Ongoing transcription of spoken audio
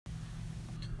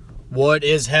What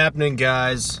is happening,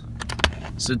 guys?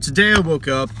 So today I woke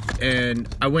up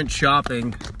and I went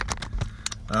shopping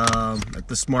at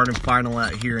the Smart and Final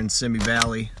out here in Simi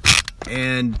Valley,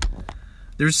 and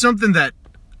there's something that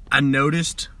I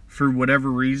noticed for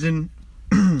whatever reason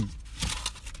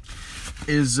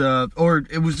is or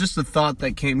it was just a thought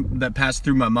that passed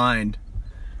through my mind.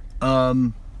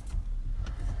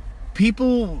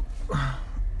 People,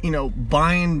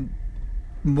 buying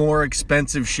more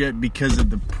expensive shit because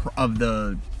of the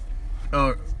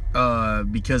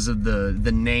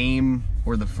name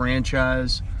or the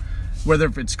franchise, whether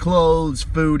if it's clothes,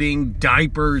 fooding,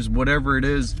 diapers, whatever it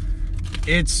is.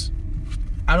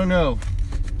 I don't know.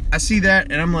 I see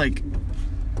that and I'm like,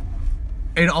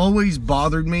 it always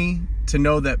bothered me to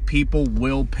know that people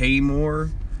will pay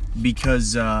more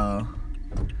because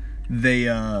they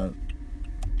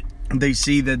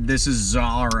see that this is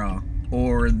Zara,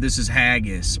 or this is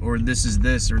Haggis, or this is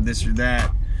this, or this or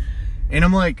that. And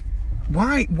I'm like,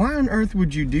 why on earth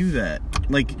would you do that?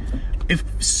 Like, if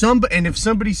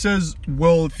somebody says,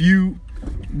 well, if you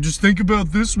just think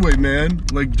about this way, man,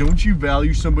 like, don't you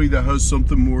value somebody that has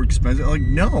something more expensive? Like,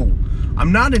 no,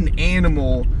 I'm not an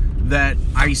animal that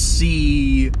I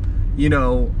see,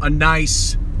 a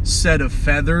nice set of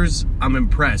feathers, I'm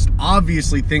impressed.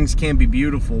 Obviously, things can be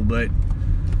beautiful, but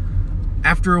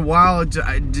after a while, it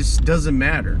just doesn't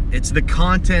matter. It's the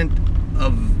content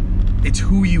it's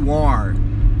who you are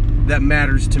that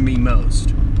matters to me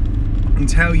most.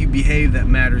 It's how you behave that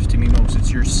matters to me most.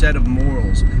 It's your set of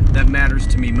morals that matters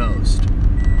to me most.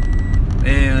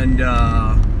 And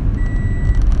I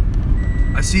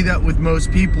see that with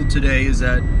most people today is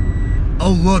that,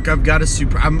 oh look, I've got a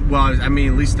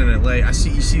at least in LA, you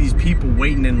see these people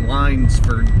waiting in lines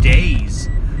for days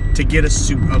to get a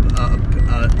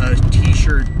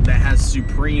t-shirt that has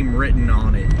Supreme written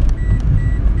on it.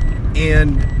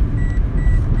 And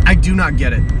I do not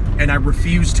get it. And I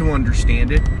refuse to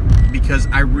understand it because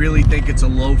I really think it's a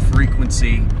low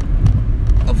frequency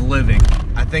of living.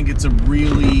 I think it's a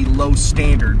really low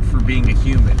standard for being a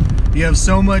human. You have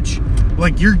so much,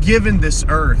 like, you're given this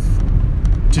earth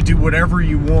to do whatever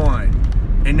you want,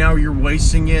 and now you're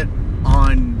wasting it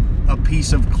on a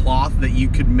piece of cloth that you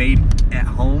could make at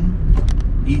home.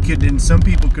 And some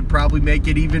people could probably make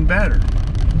it even better.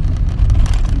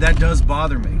 That does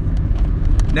bother me.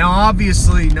 Now,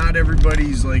 obviously, not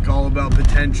everybody's like all about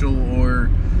potential, or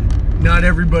not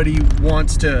everybody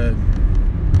wants to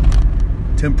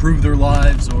improve their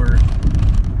lives or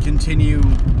continue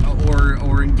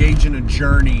or engage in a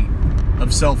journey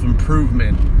of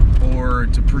self-improvement, or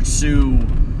to pursue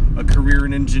a career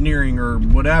in engineering or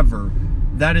whatever.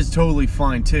 That is totally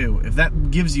fine too. If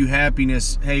that gives you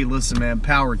happiness, hey, listen, man,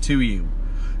 power to you.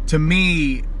 To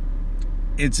me,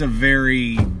 it's a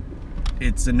no-no.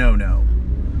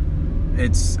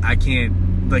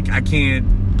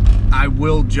 I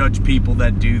will judge people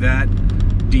that do that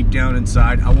deep down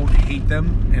inside. I won't hate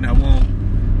them and I won't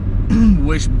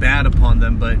wish bad upon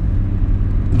them, but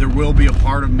there will be a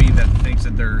part of me that thinks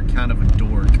that they're kind of a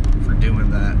dork for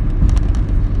doing that.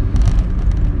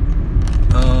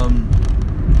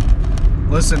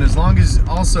 Listen, as far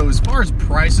as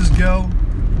prices go,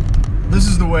 this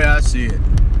is the way I see it.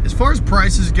 As far as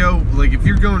prices go, like if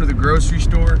you're going to the grocery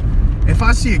store, if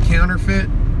I see a counterfeit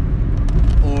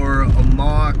or a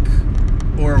mock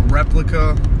or a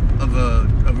replica of a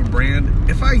brand,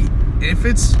 if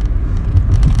it's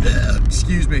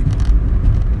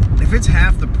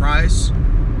half the price,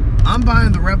 I'm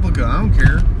buying the replica. I don't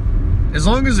care. As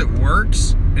long as it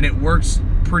works, and it works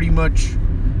pretty much,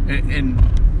 and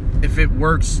if it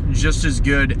works just as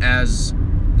good as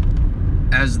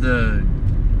the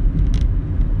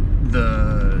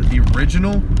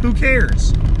original, who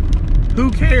cares?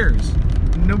 Who cares?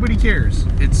 Nobody cares.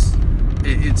 It's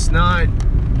not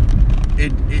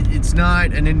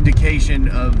an indication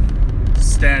of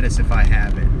status if I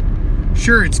have it.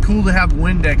 Sure, it's cool to have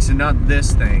Windex and not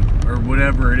this thing or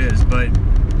whatever it is, but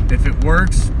if it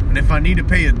works, and if I need to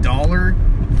pay $1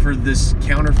 for this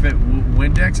counterfeit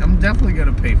Windex, I'm definitely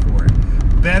going to pay for it.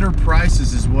 Better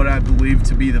prices is what I believe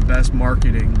to be the best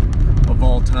marketing of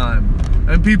all time.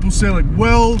 And people say, like,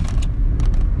 well,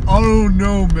 I don't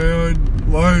know, man.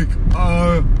 Like,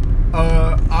 I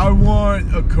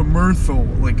want a commercial.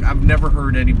 Like, I've never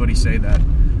heard anybody say that.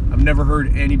 I've never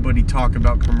heard anybody talk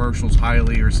about commercials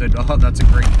highly or said, oh, that's a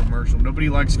great commercial. Nobody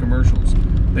likes commercials.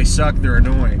 They suck, they're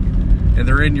annoying, and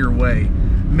they're in your way.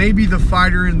 Maybe The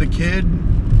Fighter and the Kid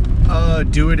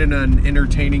do it in an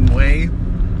entertaining way,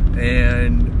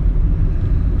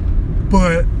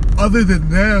 but other than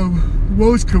them,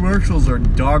 most commercials are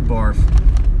dog barf,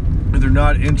 and they're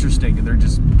not interesting, and they're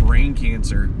just brain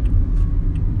cancer.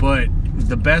 But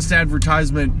the best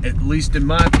advertisement, at least in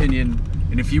my opinion,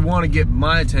 and if you want to get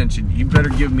my attention, you better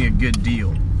give me a good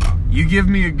deal. You give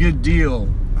me a good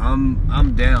deal,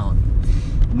 I'm down.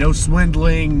 No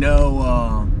swindling,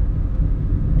 no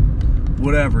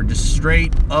whatever. Just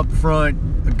straight up front,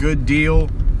 a good deal.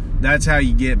 That's how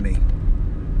you get me.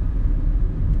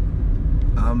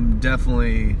 I'm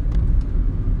definitely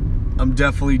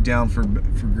down for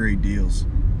great deals.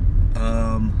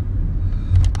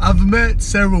 I've met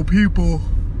several people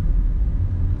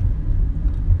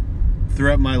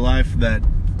throughout my life that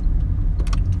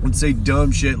would say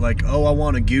dumb shit like, oh, I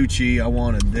want a Gucci, I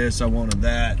wanted this, I wanted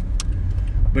that.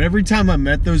 But every time I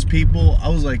met those people, I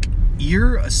was like,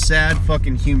 you're a sad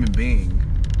fucking human being.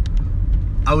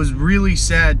 I was really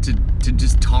sad to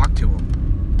just talk to them.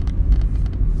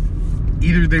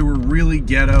 Either they were really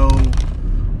ghetto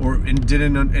or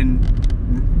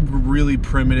were really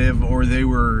primitive, or they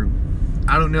were,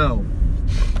 I don't know,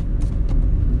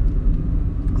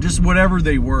 just whatever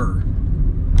they were.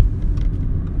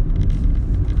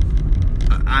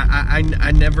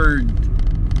 I never,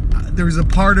 there was a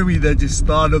part of me that just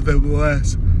thought of them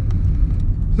less.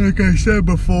 Like I said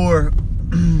before,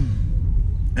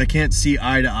 I can't see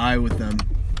eye to eye with them.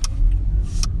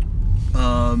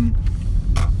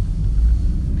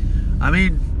 I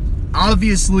mean,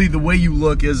 obviously the way you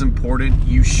look is important.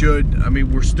 You should, I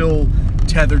mean, we're still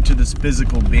tethered to this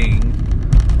physical being.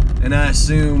 And I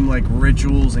assume like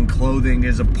rituals and clothing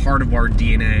is a part of our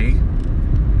DNA.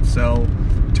 So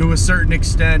to a certain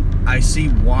extent, I see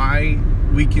why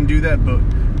we can do that, but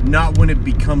not when it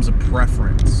becomes a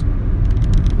preference.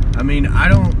 I mean,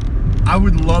 I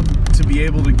would love to be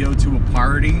able to go to a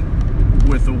party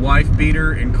with a wife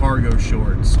beater and cargo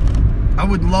shorts. I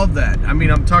would love that. I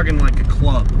mean, I'm talking like a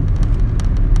club,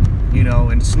 you know,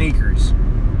 and sneakers.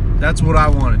 That's what I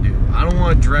want to do. I don't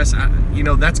want to dress, you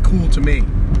know, that's cool to me.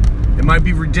 It might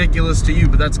be ridiculous to you,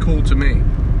 but that's cool to me.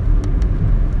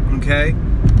 Okay?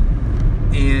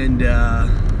 And,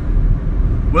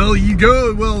 well, you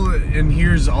go, well, and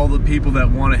here's all the people that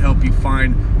want to help you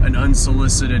find an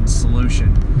unsolicited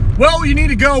solution. Well, you need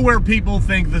to go where people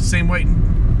think the same way.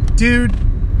 Dude,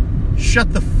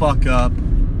 shut the fuck up.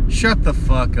 Shut the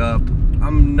fuck up.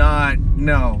 I'm not,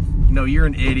 no, you're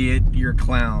an idiot. You're a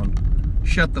clown.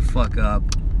 Shut the fuck up.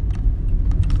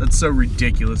 That's so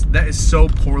ridiculous. That is so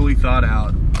poorly thought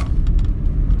out.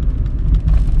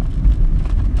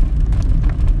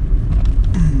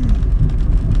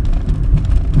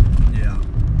 Yeah.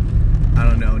 I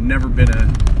don't know. Never been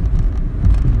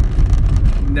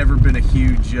a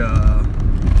huge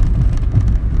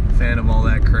fan of all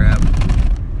that crap.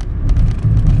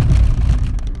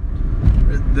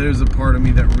 There's a part of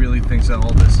me that really thinks that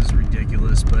all this is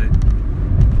ridiculous, but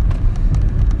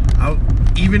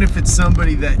even if it's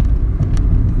somebody that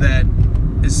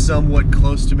is somewhat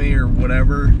close to me or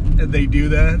whatever, and they do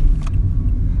that,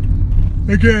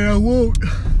 okay,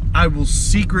 I will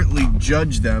secretly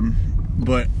judge them,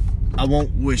 but I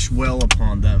won't wish well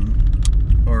upon them.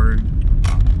 Or,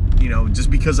 you know, just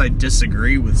because I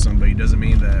disagree with somebody doesn't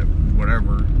mean that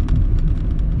whatever.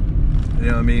 You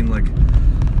know what I mean? Like,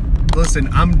 listen,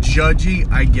 I'm judgy,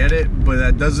 I get it, but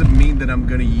that doesn't mean that I'm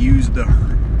gonna use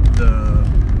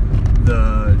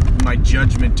my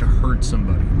judgment to hurt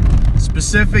somebody.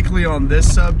 Specifically on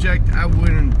this subject, I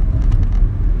wouldn't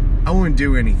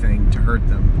do anything to hurt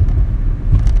them.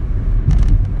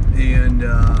 And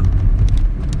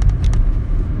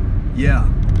yeah.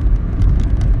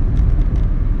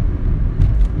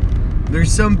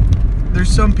 There's some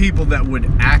people that would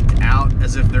act out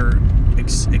as if they're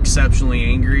exceptionally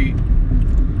angry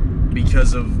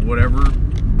because of whatever,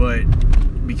 but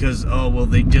because, oh, well,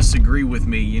 they disagree with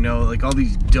me, you know, like all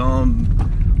these dumb,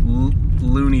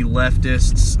 loony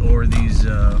leftists, or these,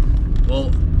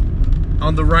 well,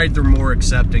 on the right, they're more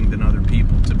accepting than other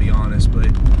people, to be honest, but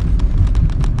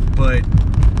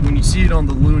when you see it on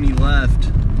the loony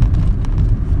left,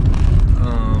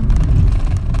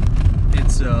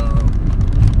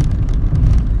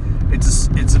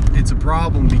 it's a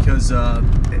problem, because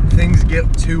things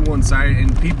get too one-sided,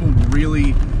 and people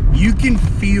really, you can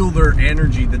feel their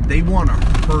energy that they want to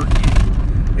hurt you.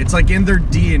 It's like in their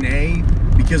DNA,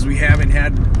 because we haven't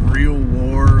had real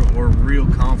war or real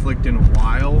conflict in a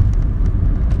while,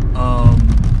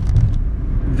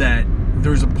 that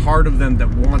there's a part of them that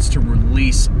wants to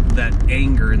release that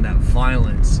anger and that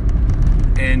violence,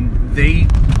 and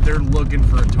they're looking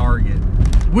for a target,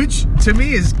 which to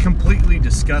me is completely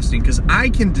disgusting, because I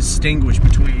can distinguish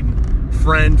between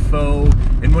friend, foe,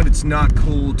 and when it's not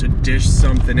cool to dish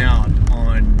something out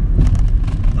on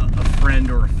a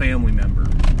friend or a family member.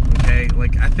 okay?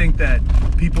 Like, I think that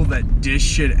people that dish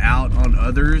shit out on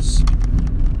others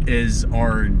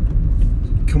are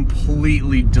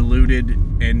completely deluded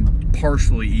and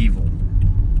partially evil.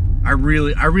 I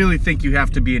really think you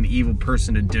have to be an evil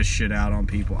person to dish shit out on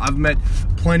people. I've met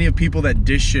plenty of people that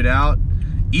dish shit out,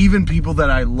 even people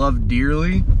that I love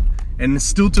dearly, and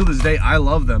still to this day I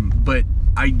love them, but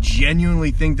I genuinely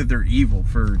think that they're evil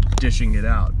for dishing it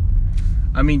out.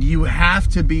 I mean, you have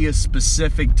to be a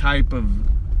specific type of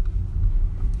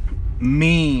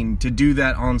mean to do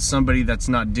that on somebody that's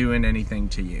not doing anything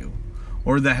to you,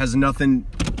 or that has nothing,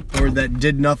 or that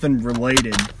did nothing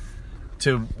related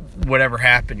to whatever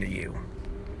happened to you.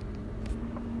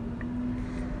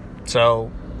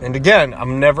 So, and again,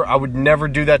 I would never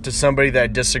do that to somebody that I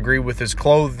disagree with his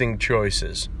clothing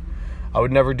choices. I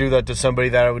would never do that to somebody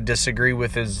that I would disagree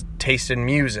with his taste in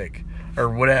music or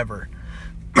whatever.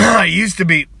 I used to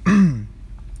be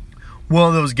one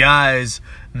of those guys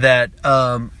that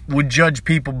would judge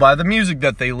people by the music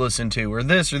that they listen to or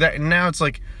this or that. And now it's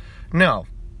like, no,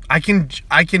 I can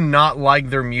not like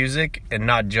their music and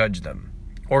not judge them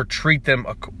or treat them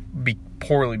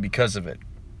poorly because of it.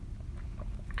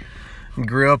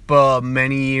 Grew up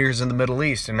many years in the Middle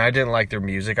East, and I didn't like their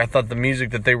music. I thought the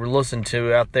music that they were listening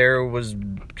to out there was,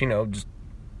 just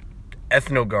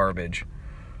ethno garbage.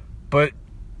 But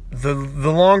the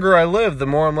longer I live, the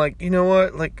more I'm like, you know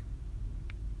what? Like,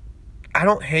 I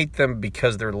don't hate them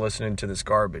because they're listening to this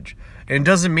garbage. And it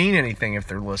doesn't mean anything if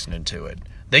they're listening to it.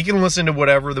 They can listen to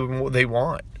whatever they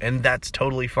want, and that's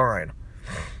totally fine.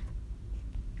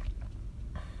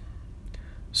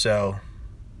 So,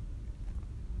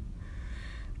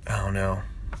 I don't know.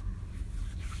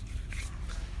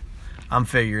 I'm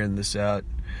figuring this out.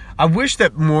 I wish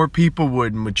that more people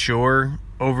would mature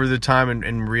over the time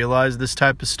and realize this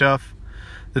type of stuff.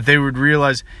 That they would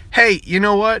realize, hey, you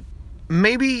know what?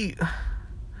 Maybe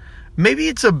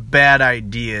it's a bad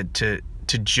idea to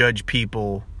judge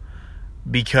people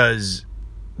because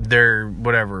they're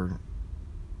whatever.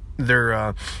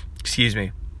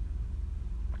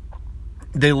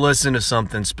 They listen to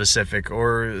something specific,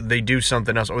 or they do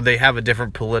something else, or they have a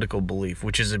different political belief,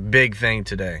 which is a big thing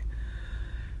today.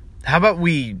 How about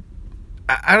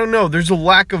I don't know, there's a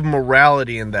lack of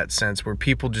morality in that sense, where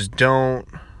people just don't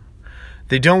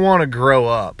want to grow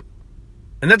up.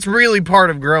 And that's really part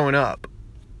of growing up.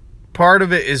 Part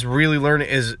of it is really learning,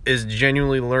 is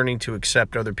genuinely learning to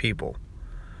accept other people.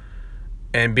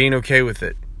 And being okay with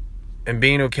it. And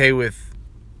being okay with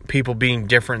people being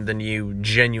different than you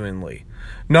genuinely.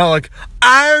 Not like,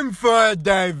 I'm for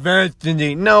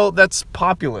diversity. No, that's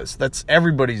populist. That's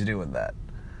everybody's doing that.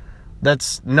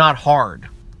 That's not hard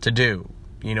to do.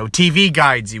 TV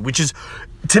guides you, which is,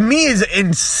 to me, is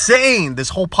insane. This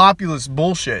whole populist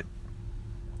bullshit.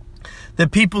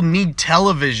 That people need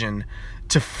television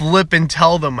to flip and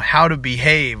tell them how to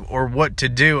behave or what to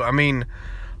do. I mean,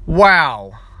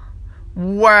 wow.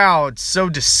 Wow, it's so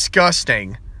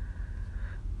disgusting.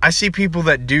 I see people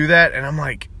that do that, and I'm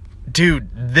like, dude,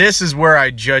 this is where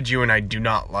I judge you and I do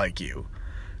not like you.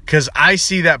 Because I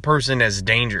see that person as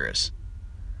dangerous.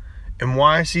 And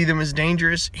why I see them as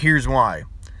dangerous? Here's why.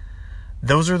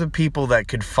 Those are the people that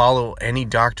could follow any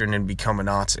doctrine and become a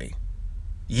Nazi.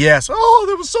 Yes, oh,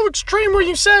 that was so extreme what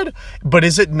you said. But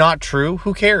is it not true?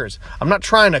 Who cares? I'm not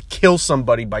trying to kill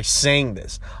somebody by saying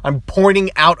this. I'm pointing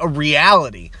out a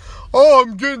reality. Oh,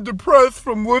 I'm getting depressed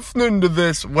from listening to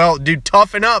this. Well, dude,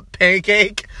 toughen up,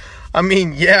 pancake. I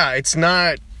mean, yeah, it's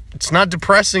not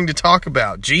depressing to talk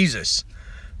about. Jesus.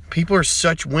 People are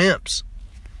such wimps.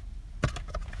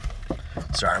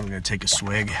 Sorry, I'm going to take a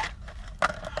swig.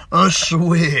 A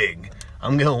swig.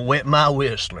 I'm going to wet my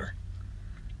whistler.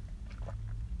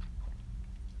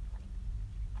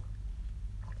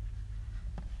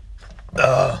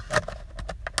 I'm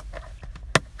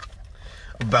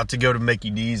about to go to Mickey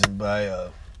D's and buy a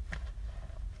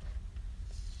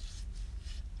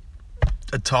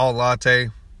tall latte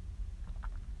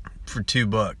for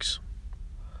 $2.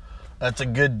 That's a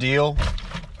good deal.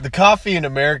 The coffee in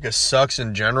America sucks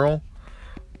in general,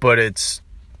 but it's,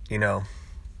 it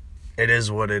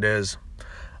is what it is.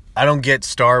 I don't get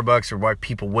Starbucks or why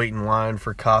people wait in line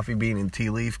for coffee bean and tea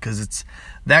leaf, because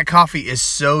that coffee is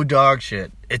so dog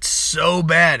shit. It's so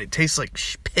bad. It tastes like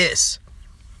piss.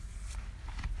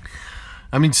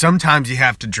 I mean, sometimes you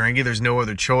have to drink it. There's no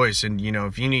other choice. And,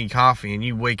 if you need coffee and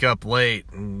you wake up late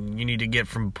and you need to get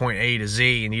from point A to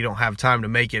Z and you don't have time to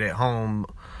make it at home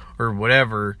or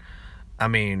whatever, I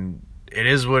mean, it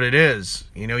is what it is.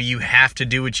 You have to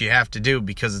do what you have to do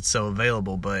because it's so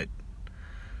available. But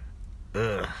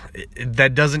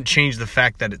that doesn't change the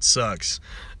fact that it sucks.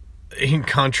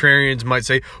 contrarians might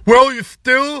say, well, you're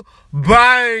still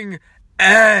buying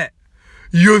it.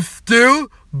 You're still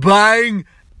buying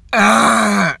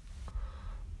it.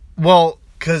 Well,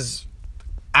 because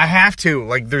I have to.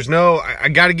 Like, there's no... I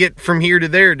got to get from here to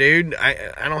there, dude.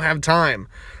 I don't have time.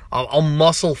 I'll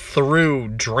muscle through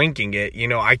drinking it. You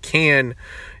know,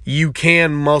 you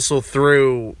can muscle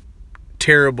through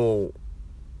terrible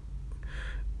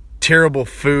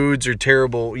foods or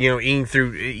terrible, you know,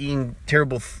 eating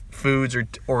terrible foods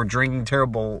or drinking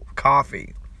terrible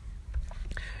coffee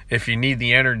if you need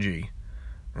the energy.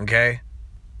 Okay?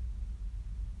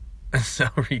 It's so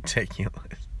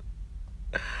ridiculous.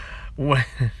 When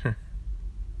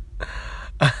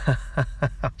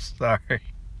I'm sorry.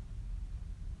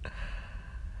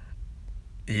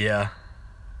 Yeah.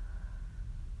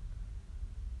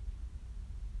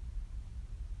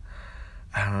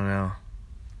 I don't know.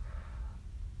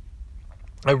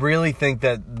 I really think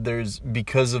that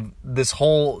because of this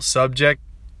whole subject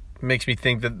makes me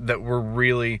think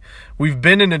that we've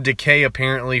been in a decay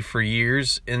apparently for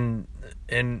years in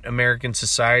American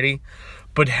society,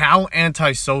 but how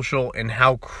antisocial and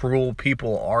how cruel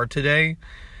people are today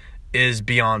is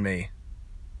beyond me.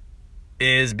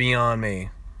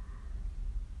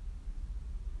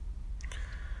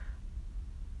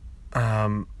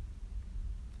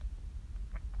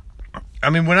 I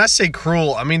mean, when I say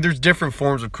cruel, I mean, there's different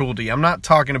forms of cruelty. I'm not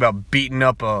talking about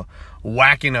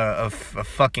whacking a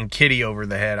fucking kitty over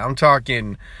the head. I'm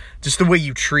talking just the way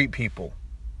you treat people.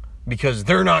 Because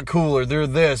they're not cool, or they're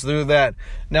this, they're that.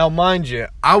 Now, mind you,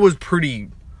 I was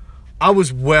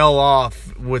well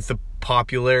off with the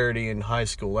popularity in high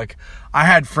school. Like, I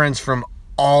had friends from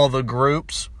all the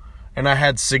groups, and I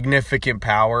had significant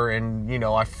power, and, you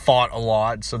know, I fought a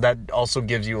lot, so that also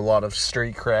gives you a lot of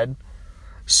street cred.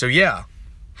 So, yeah.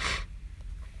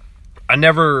 I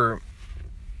never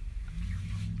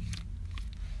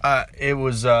had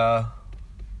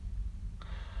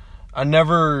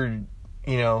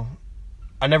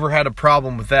a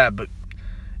problem with that, but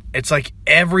it's like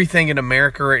everything in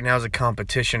America right now is a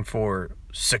competition for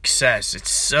success. It's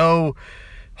so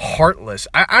heartless.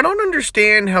 I don't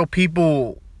understand how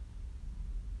people...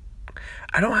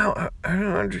 I don't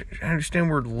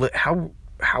understand how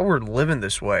we're living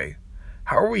this way.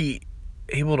 How are we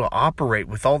able to operate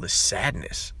with all this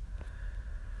sadness?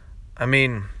 I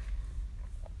mean,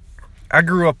 I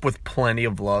grew up with plenty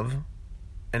of love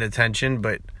and attention,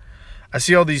 but I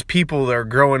see all these people that are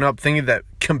growing up thinking that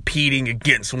competing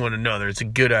against one another is a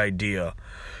good idea.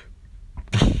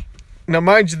 Now,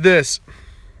 mind you this,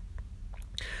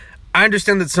 I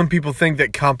understand that some people think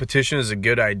that competition is a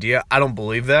good idea. I don't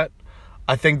believe that.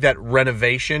 I think that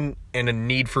renovation and a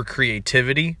need for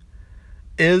creativity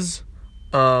is.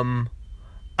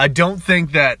 I don't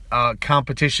think that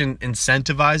competition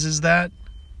incentivizes that,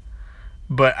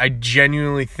 but I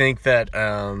genuinely think that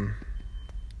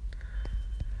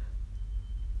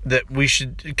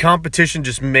competition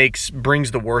just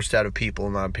brings the worst out of people,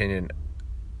 in my opinion.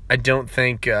 I don't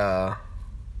think, yeah.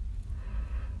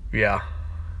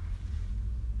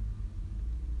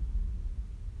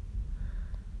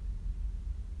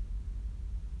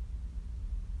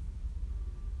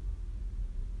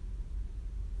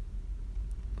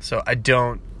 So I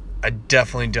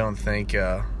definitely don't think,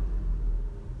 I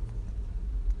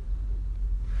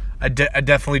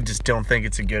definitely just don't think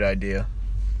it's a good idea.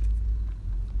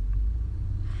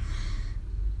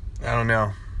 I don't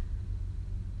know.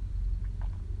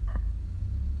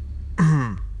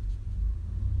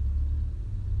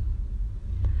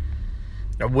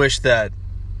 I wish that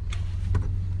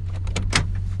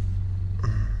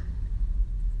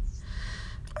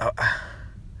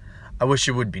I wish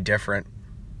it would be different.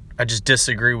 I just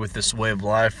disagree with this way of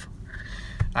life.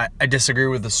 I disagree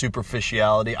with the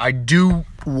superficiality. I do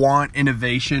want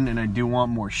innovation and I do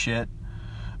want more shit.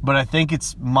 But I think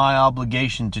it's my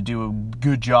obligation to do a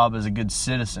good job as a good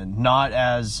citizen. Not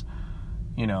as,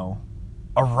 you know,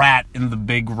 a rat in the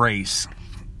big race.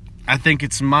 I think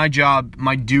it's my job,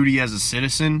 my duty as a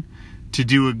citizen to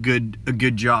do a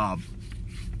good job.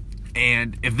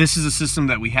 And if this is a system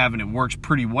that we have and it works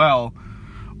pretty well,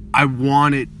 I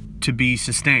want it to be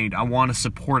sustained. I want to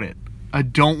support it. I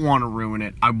don't want to ruin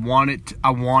it. I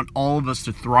want all of us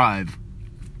to thrive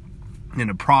and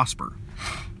to prosper.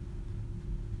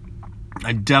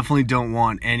 I definitely don't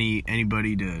want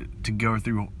anybody to go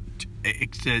through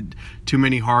too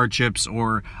many hardships,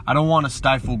 or I don't want to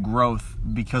stifle growth,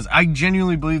 because I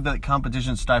genuinely believe that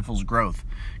competition stifles growth,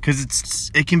 because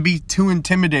it can be too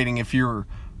intimidating if you're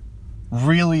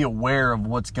really aware of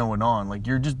what's going on. Like,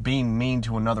 you're just being mean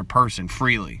to another person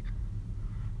freely,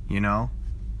 you know,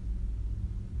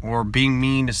 or being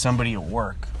mean to somebody at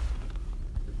work.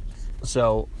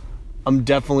 So I'm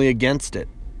definitely against it.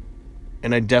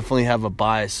 And I definitely have a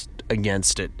bias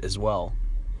against it as well.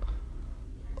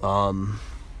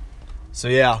 So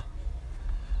yeah.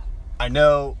 I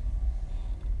know.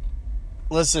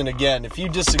 Listen, again, if you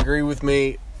disagree with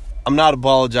me, I'm not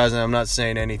apologizing. I'm not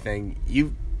saying anything.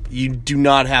 You do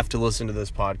not have to listen to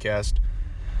this podcast.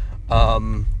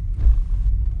 I'm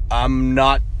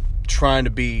not trying to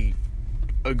be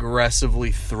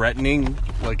aggressively threatening.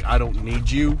 Like, I don't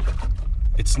need you.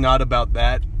 It's not about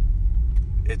that.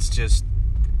 It's just,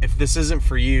 if this isn't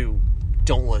for you,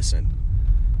 don't listen.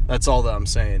 That's all that I'm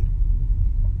saying.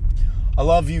 I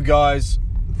love you guys.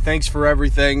 Thanks for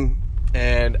everything.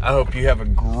 And I hope you have a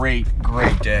great,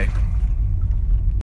 great day.